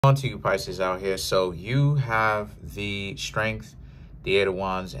On to you Pisces out here. So you have the Strength, the Eight of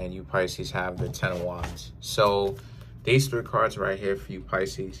Wands, and you Pisces have the Ten of Wands. So these three cards right here for you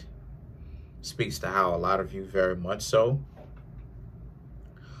Pisces speaks to how a lot of you very much so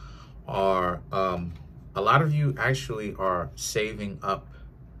are, a lot of you actually are saving up.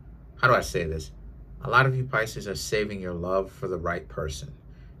 How do I say this? A lot of you Pisces are saving your love for the right person.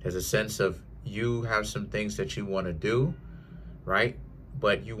 There's a sense of you have some things that you want to do, right?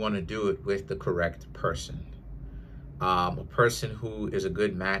 But you want to do it with the correct person. A person who is a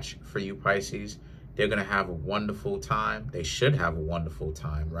good match for you Pisces, they're going to have a wonderful time. They should have a wonderful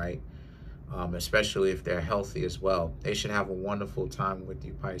time, right? Especially if they're healthy as well. They should have a wonderful time with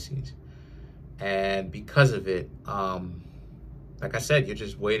you Pisces. And because of it, like I said, you're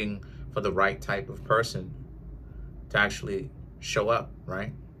just waiting for the right type of person to actually show up,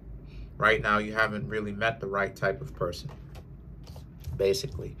 right? Right now, you haven't really met the right type of person,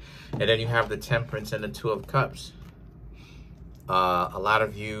 basically. And then you have the Temperance and the Two of Cups. A lot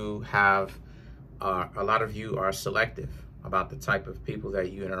of you are selective about the type of people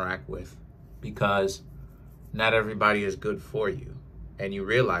that you interact with, because not everybody is good for you. And you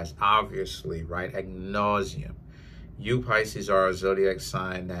realize, obviously, right, ad nauseum, you Pisces are a zodiac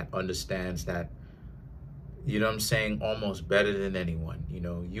sign that understands that, you know what I'm saying, almost better than anyone. You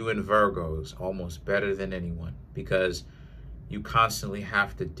know, you and Virgos, almost better than anyone, because you constantly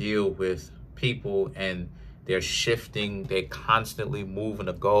have to deal with people and they're shifting, they're constantly moving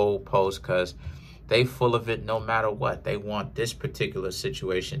the goalpost because they full of it no matter what. They want this particular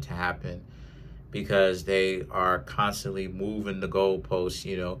situation to happen because they are constantly moving the goalposts,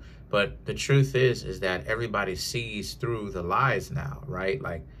 you know. But the truth is that everybody sees through the lies now, right?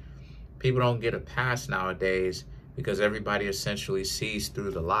 Like, people don't get a pass nowadays because everybody essentially sees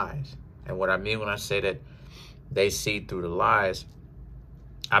through the lies. And what I mean when I say that they see through the lies,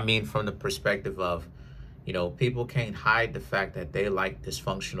 I mean from the perspective of, you know, people can't hide the fact that they like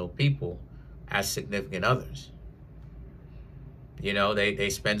dysfunctional people as significant others. You know, they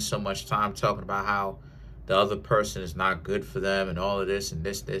spend so much time talking about how the other person is not good for them and all of this and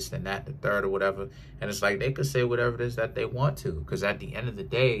this and that, the third or whatever. And it's like they could say whatever it is that they want to, because at the end of the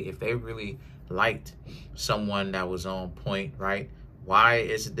day, if they really liked someone that was on point, right, why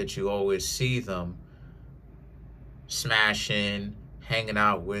is it that you always see them smashing, hanging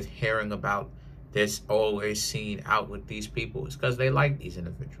out with, hearing about this, always seen out with these people? It's because they like these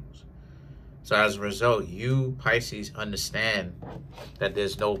individuals. So as a result, you Pisces understand that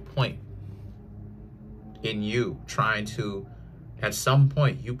there's no point in you trying to, at some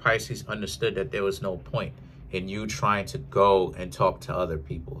point, you Pisces understood that there was no point in you trying to go and talk to other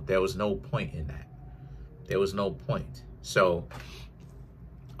people. There was no point in that. There was no point. So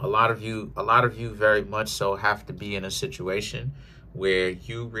a lot of you very much so have to be in a situation where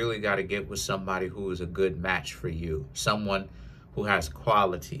you really got to get with somebody who is a good match for you. Someone who has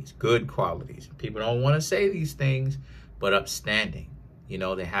qualities, good qualities. People don't want to say these things, but upstanding. You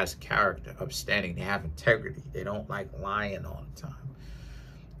know, they has character, upstanding. They have integrity. They don't like lying all the time.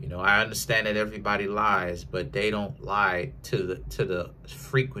 You know, I understand that everybody lies, but they don't lie to the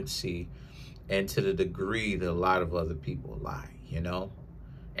frequency and to the degree that a lot of other people lie, you know?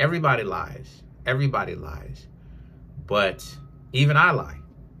 Everybody lies. Everybody lies. But even I lie.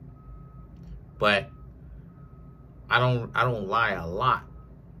 But I don't lie a lot.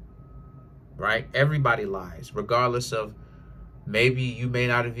 Right? Everybody lies, regardless of, maybe you may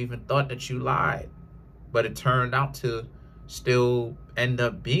not have even thought that you lied, but it turned out to still end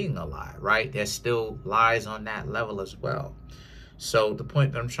up being a lie, right? There's still lies on that level as well. So the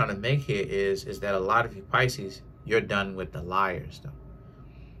point that I'm trying to make here is that a lot of you Pisces, you're done with the liars, though.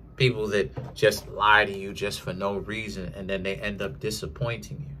 People that just lie to you just for no reason, and then they end up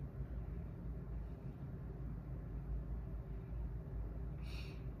disappointing you.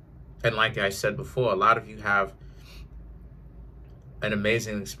 And like I said before, a lot of you have an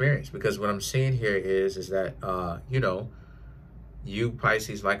amazing experience, because what I'm seeing here is that, you know, you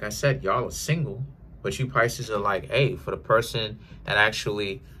Pisces, like I said, y'all are single, but you Pisces are like, hey, for the person that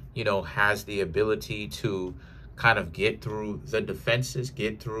actually, you know, has the ability to kind of get through the defenses,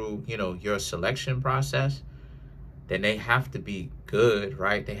 get through, you know, your selection process, then they have to be good,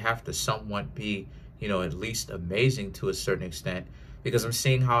 right? They have to somewhat be, you know, at least amazing to a certain extent, because I'm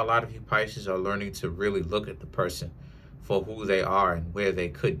seeing how a lot of you Pisces are learning to really look at the person for who they are and where they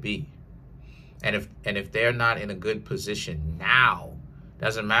could be. And if they're not in a good position now,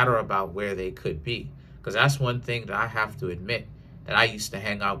 doesn't matter about where they could be. Because that's one thing that I have to admit that I used to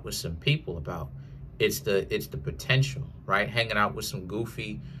hang out with some people about. It's the potential, right? Hanging out with some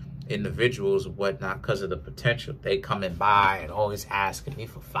goofy individuals and whatnot because of the potential. They coming by and always asking me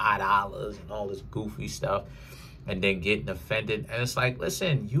for $5 and all this goofy stuff, and then getting offended. And it's like,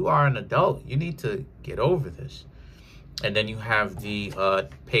 listen, you are an adult. You need to get over this. And then you have the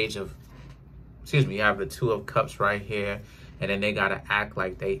you have the Two of Cups right here. And then they got to act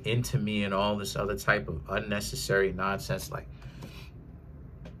like they into me and all this other type of unnecessary nonsense. Like,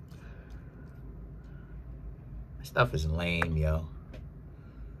 stuff is lame, yo.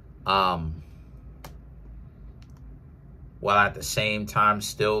 While at the same time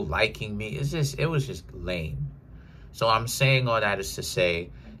still liking me. It was just lame. So I'm saying all that is to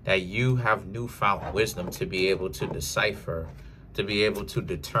say that you have newfound wisdom to be able to decipher, to be able to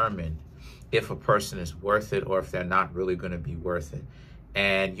determine if a person is worth it or if they're not really going to be worth it.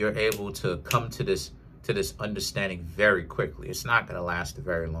 And you're able to come to this understanding very quickly. It's not going to last a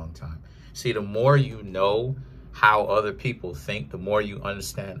very long time. See, the more you know how other people think, the more you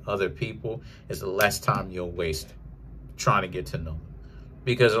understand other people, is the less time you'll waste trying to get to know them.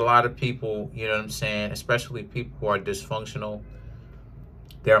 Because a lot of people, you know what I'm saying, especially people who are dysfunctional,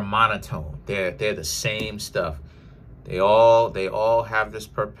 they're monotone. They're the same stuff. They all have this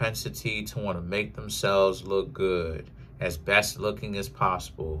propensity to want to make themselves look good, as best looking as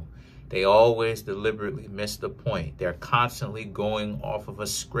possible. They always deliberately miss the point. They're constantly going off of a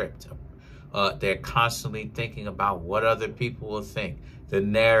script. They're constantly thinking about what other people will think. The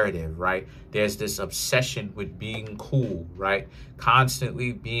narrative, right? There's this obsession with being cool, right?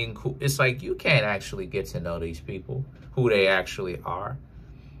 Constantly being cool. It's like you can't actually get to know these people, who they actually are.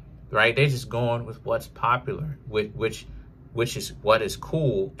 Right? They're just going with what's popular, which is what is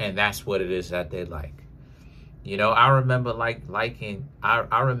cool, and that's what it is that they like. You know, I remember liking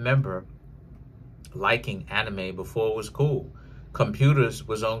anime before it was cool. Computers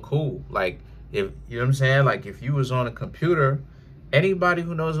was uncool. Like, if you know what I'm saying? Like, if you was on a computer, anybody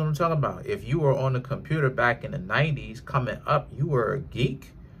who knows what I'm talking about, if you were on a computer back in the 90s coming up, you were a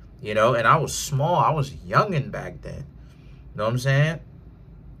geek, you know, and I was small. I was youngin' back then. You know what I'm saying?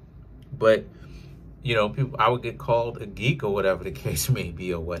 But, you know, I would get called a geek or whatever the case may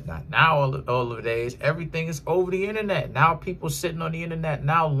be or whatnot. Now, all of the days, everything is over the internet. Now, people sitting on the internet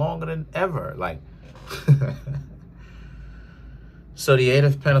now longer than ever. Like, so the Eight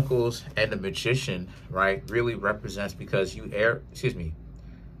of Pentacles and the Magician, right, really represents, because you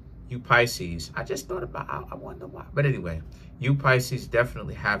Pisces, I just thought about, I wonder why. But anyway, you Pisces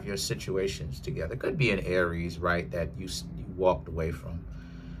definitely have your situations together. Could be an Aries, right, that you walked away from.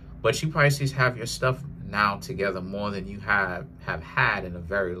 But you Pisces have your stuff now together more than you have had in a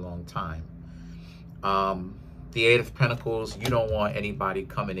very long time. The Eight of Pentacles, you don't want anybody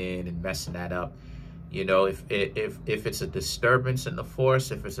coming in and messing that up. You know, if it's a disturbance in the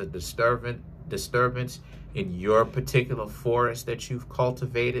forest, if it's a disturbance in your particular forest that you've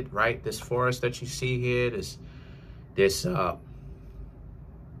cultivated, right? This forest that you see here, this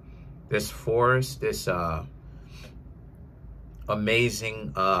forest, this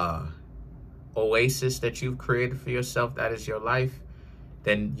amazing oasis that you've created for yourself, that is your life,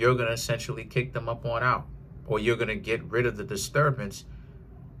 then you're going to essentially kick them up on out, or you're going to get rid of the disturbance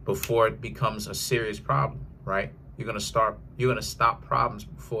before it becomes a serious problem, right? You're going to stop problems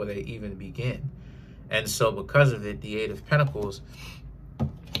before they even begin. And so because of it, the Eight of Pentacles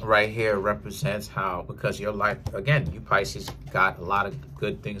right here represents how, because your life, again, you Pisces got a lot of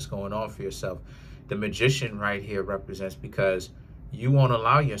good things going on for yourself. The Magician right here represents because you won't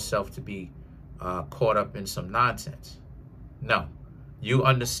allow yourself to be caught up in some nonsense. No, you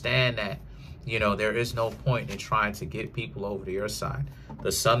understand that, you know, there is no point in trying to get people over to your side.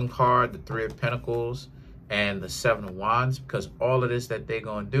 The Sun card, the Three of Pentacles, and the Seven of Wands, because all of this that they're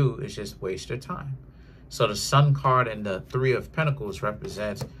going to do is just waste your time. So the Sun card and the Three of Pentacles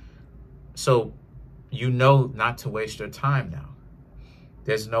represents, so you know not to waste your time now.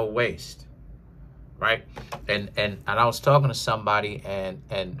 There's no waste, right? And I was talking to somebody,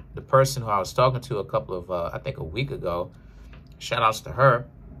 and the person who I was talking to a couple of, I think a week ago, shout outs to her,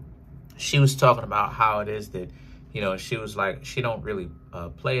 she was talking about how it is that, you know, she was like, she don't really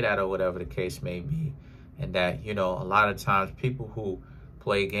play that or whatever the case may be. And that, you know, a lot of times people who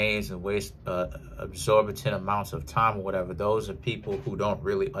play games and waste exorbitant amounts of time or whatever, those are people who don't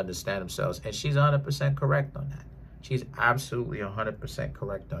really understand themselves. And she's 100% correct on that. She's absolutely 100%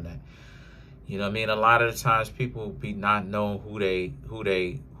 correct on that. You know what I mean? A lot of the times people be not knowing who they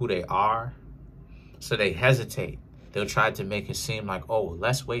are. So they hesitate. They'll try to make it seem like, oh,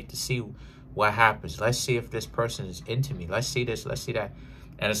 let's wait to see what happens. Let's see if this person is into me. Let's see this, let's see that.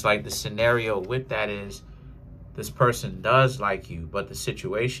 And it's like the scenario with that is this person does like you, but the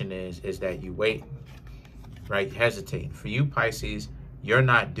situation is that you wait, right? You hesitate. For you, Pisces, you're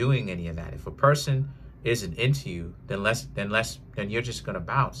not doing any of that. If a person isn't into you, then you're just gonna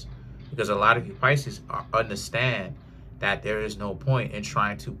bounce, because a lot of you Pisces understand that there is no point in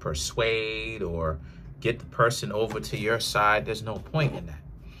trying to persuade or get the person over to your side. There's no point in that,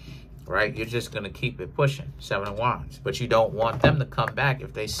 right? You're just gonna keep it pushing, Seven of Wands, but you don't want them to come back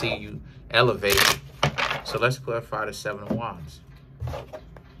if they see you elevated. So let's clarify the Seven of Wands.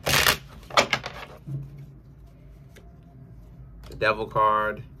 The Devil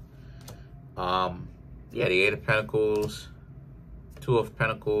card. Yeah, the Eight of Pentacles, Two of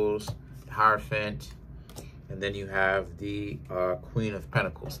Pentacles, the Hierophant, and then you have the Queen of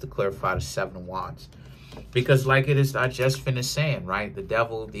Pentacles to clarify the Seven of Wands. Because like it is, I just finished saying, right? The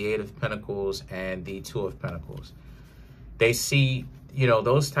Devil, the Eight of Pentacles, and the Two of Pentacles. They see, you know,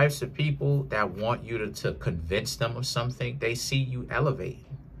 those types of people that want you to convince them of something, they see you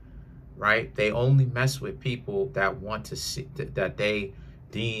elevating, right? They only mess with people that want to see, that they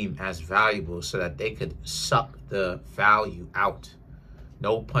deem as valuable, so that they could suck the value out.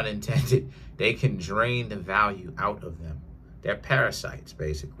 No pun intended. They can drain the value out of them. They're parasites,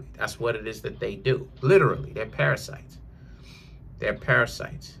 basically. That's what it is that they do. Literally, they're parasites. They're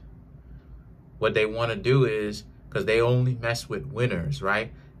parasites. What they want to do is, because they only mess with winners,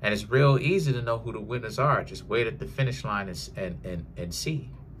 right? And it's real easy to know who the winners are. Just wait at the finish line and see.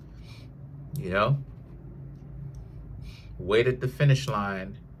 You know? Wait at the finish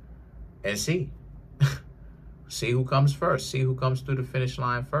line and see. See who comes first. See who comes through the finish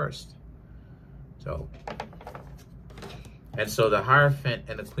line first. So, and so the Hierophant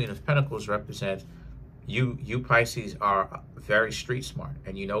and the Queen of Pentacles represent you Pisces are very street smart,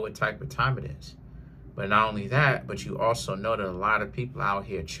 and you know what type of time it is. But not only that, but you also know that a lot of people out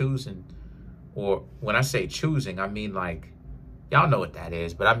here choosing, or when I say choosing, I mean like, y'all know what that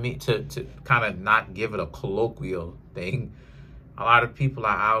is, but I mean to kind of not give it a colloquial thing. A lot of people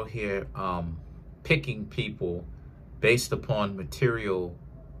are out here picking people based upon material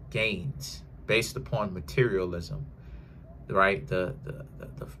gains, based upon materialism, right? The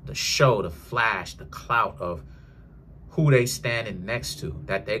show, the flash, the clout of who they standing next to,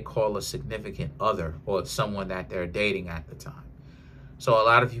 that they call a significant other or someone that they're dating at the time. So a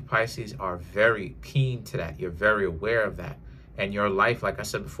lot of you Pisces are very keen to that. You're very aware of that. And your life, like I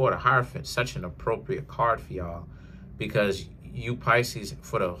said before, the Hierophant, such an appropriate card for y'all, because you Pisces,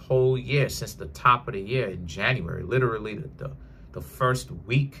 for the whole year, since the top of the year in January, literally the first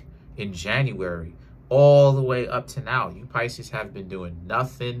week in January, all the way up to now, you Pisces have been doing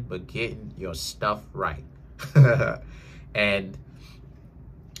nothing but getting your stuff right. And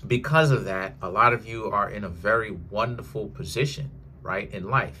because of that, a lot of you are in a very wonderful position, right, in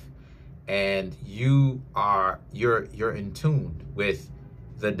life. And you're in tune with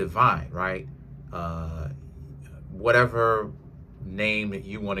the divine, right? Whatever name that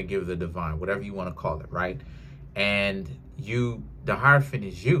you want to give the divine, whatever you want to call it, right? And the Hierophant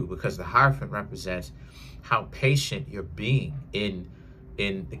is you, because the Hierophant represents how patient you're being in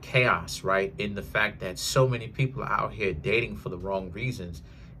the chaos, right? In the fact that so many people are out here dating for the wrong reasons,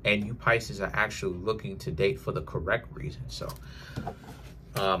 and you Pisces are actually looking to date for the correct reasons. So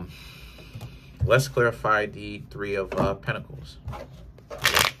let's clarify the Three of Pentacles.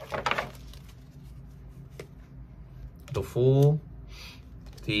 The Fool,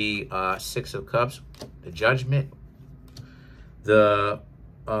 the Six of Cups, the Judgment, the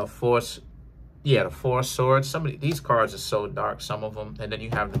Force. Yeah, the Four of Swords. These cards are so dark, some of them. And then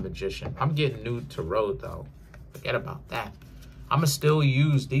you have the Magician. I'm getting new tarot, though. Forget about that. I'm going to still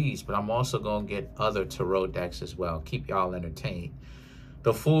use these, but I'm also going to get other tarot decks as well. Keep y'all entertained.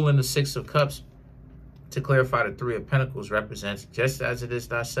 The Fool and the Six of Cups, to clarify the Three of Pentacles, represents, just as it is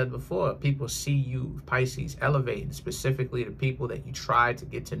that I said before, people see you, Pisces, elevating, specifically the people that you tried to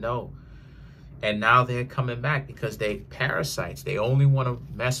get to know. And now they're coming back because they parasites. They only want to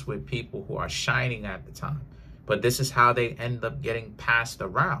mess with people who are shining at the time. But this is how they end up getting passed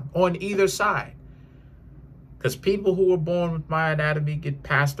around on either side. Because people who were born with my anatomy get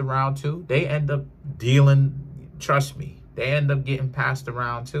passed around too. They end up dealing, trust me, they end up getting passed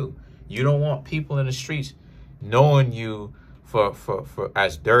around too. You don't want people in the streets knowing you for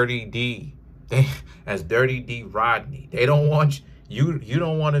as Dirty D, as Dirty D Rodney. They don't want you. You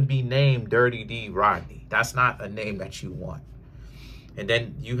don't want to be named Dirty D Rodney. That's not a name that you want. And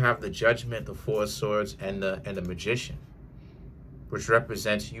then you have the Judgment, the Four of Swords, and the Magician, which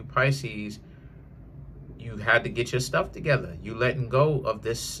represents you Pisces. You had to get your stuff together. You letting go of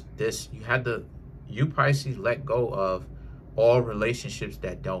this. You Pisces let go of all relationships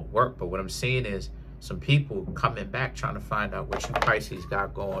that don't work. But what I'm seeing is some people coming back trying to find out what you Pisces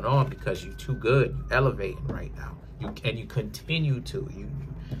got going on, because you're too good. You're elevating right now. You continue to.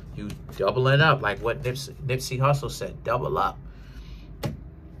 You doubling up, like what Nipsey Hussle said, double up.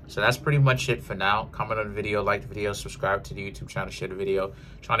 So that's pretty much it for now. Comment on the video, like the video, subscribe to the YouTube channel, share the video.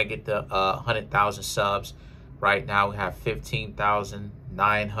 Trying to get the 100,000 subs. Right now we have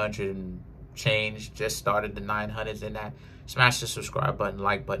 15,900 and change. Just started the 900s in that. Smash the subscribe button,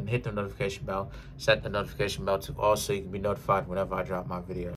 like button, hit the notification bell, set the notification bell to all so you can be notified whenever I drop my video.